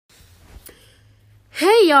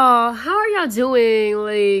Hey y'all, how are y'all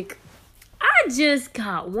doing? I just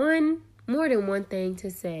got more than one thing to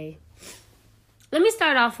say. Let me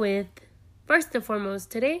start off with, first and foremost,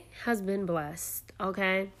 today has been blessed,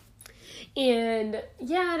 okay? And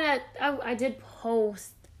yeah, I did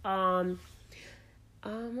post, I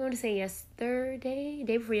want to say yesterday,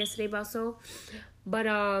 day before yesterday about so. But,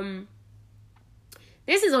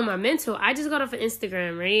 this is on my mental. I just got off of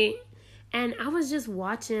Instagram, right? And I was just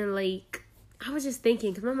watching, I was just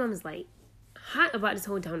thinking, because my mom is hot about this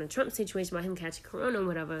whole Donald Trump situation about him catching corona or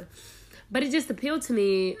whatever. But it just appealed to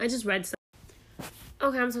me. I just read something.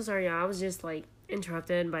 Okay, I'm so sorry, y'all. I was just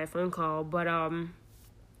interrupted by a phone call. But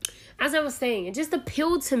as I was saying, it just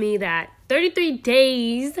appealed to me that 33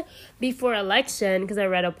 days before election, because I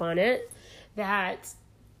read up on it, that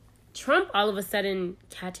Trump all of a sudden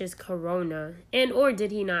catches corona. And or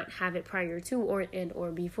did he not have it prior to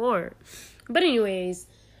or before? But anyways,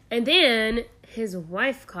 and then his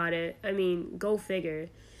wife caught it. I mean, go figure.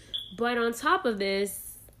 But on top of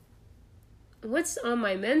this, what's on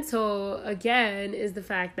my mental, again, is the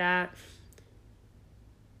fact that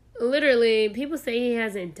literally people say he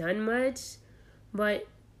hasn't done much. But,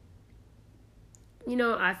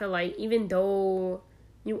 I feel like even though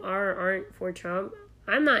you aren't for Trump,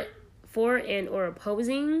 I'm not for and or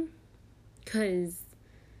opposing. Because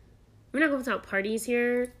we're not going to talk parties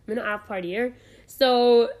here. We're not off party here.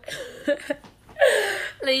 So,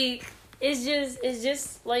 it's just,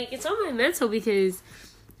 it's on my mental because,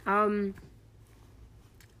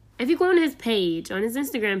 if you go on his page, on his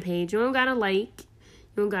Instagram page, you don't gotta you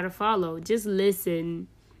don't gotta follow, just listen,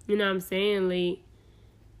 you know what I'm saying,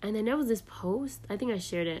 and then there was this post, I think I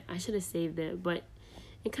shared it, I should have saved it, but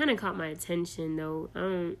it kind of caught my attention, though.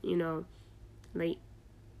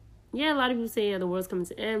 Yeah, a lot of people say, the world's coming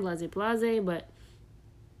to an end, blase, but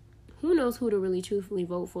who knows who to really truthfully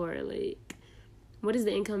vote for? What is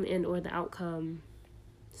the income and or the outcome?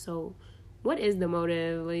 So, what is the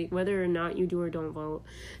motive? Whether or not you do or don't vote.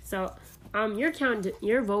 So,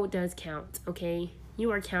 your vote does count, okay? You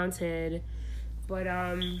are counted. But,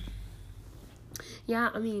 yeah,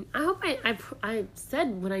 I mean, I hope I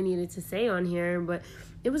said what I needed to say on here, but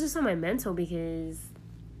it was just on my mental because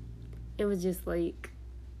it was just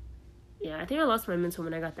yeah, I think I lost my mental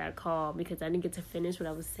when I got that call because I didn't get to finish what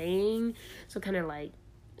I was saying. So kind of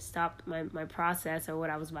stopped my process or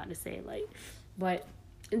what I was about to say. But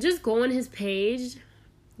just go on his page,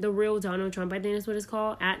 The Real Donald Trump, I think that's what it's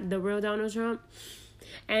called, at The Real Donald Trump.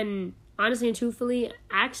 And honestly and truthfully,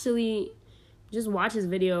 actually just watch his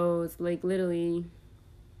videos. Literally,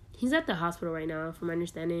 he's at the hospital right now, from my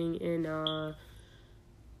understanding, in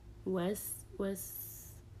West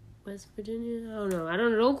Virginia. I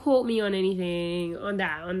don't know. Don't quote me on anything on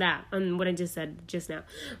what I just said just now.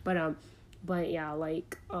 But yeah, all I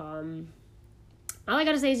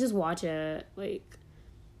gotta say is just watch it.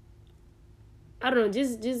 I don't know,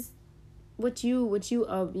 just what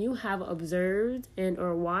you have observed and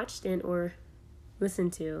or watched and or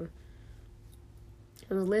listened to.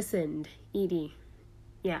 Listened, Edie.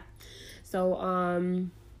 Yeah. So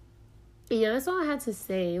yeah, that's all I had to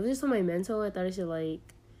say. It was just on my mental. I thought I should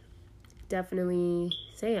definitely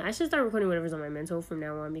say it. I should start recording whatever's on my mental from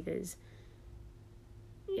now on because,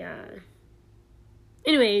 yeah.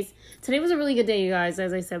 Anyways, today was a really good day, you guys,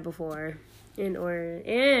 as I said before.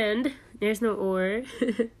 And there's no or.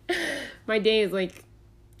 My day is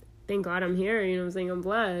thank God I'm here, you know what I'm saying? I'm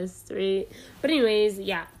blessed, right? But anyways,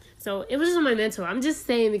 yeah. So it was just on my mental. I'm just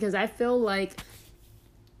saying because I feel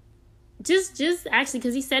just actually,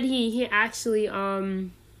 because he said he actually,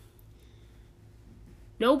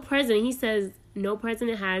 no president, he says no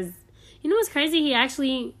president has, what's crazy? He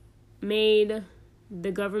actually made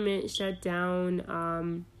the government shut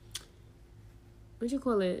down, what'd you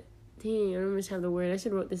call it? Dang, I don't even have the word. I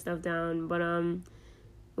should have wrote this stuff down, but, I'm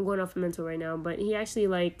going off of mental right now, but he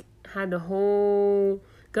actually, had the whole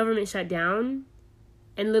government shut down,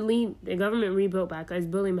 and literally, the government rebuilt back, is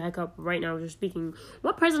building back up right now, just speaking.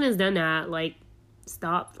 What president has done that?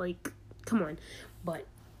 Stop, come on. But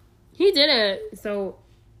he did it, so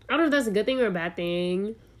I don't know if that's a good thing or a bad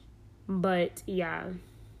thing, but yeah,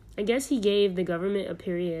 I guess he gave the government a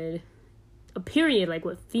period, like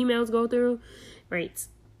what females go through, right?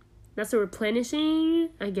 That's a replenishing,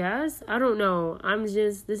 I guess. I don't know.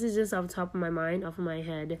 This is just off the top of my mind, off of my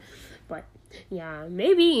head, but yeah,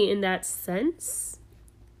 maybe in that sense,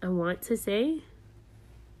 I want to say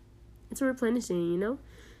it's a replenishing,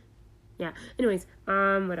 Yeah. Anyways,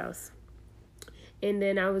 what else? And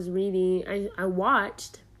then I was reading, I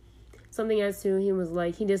watched something as to,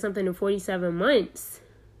 he did something in 47 months.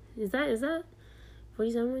 Is that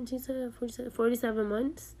 47 months? You said 47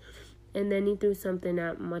 months? And then he threw something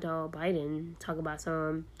at my dog Biden. Talk about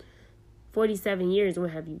some 47 years,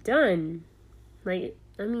 what have you done? Like,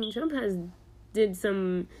 I mean, Trump has did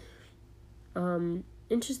some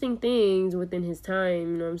interesting things within his time,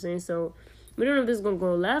 you know what I'm saying? So, we don't know if this is going to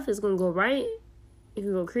go left, it's going to go right, it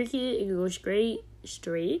can go crooked, it can go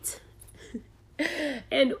straight.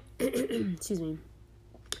 And, excuse me,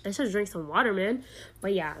 I should drink some water, man.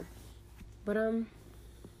 But yeah, but I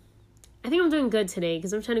think I'm doing good today,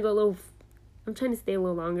 because I'm trying to stay a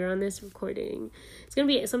little longer on this recording. It's going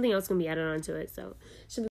to be, something else going to be added onto it, so, should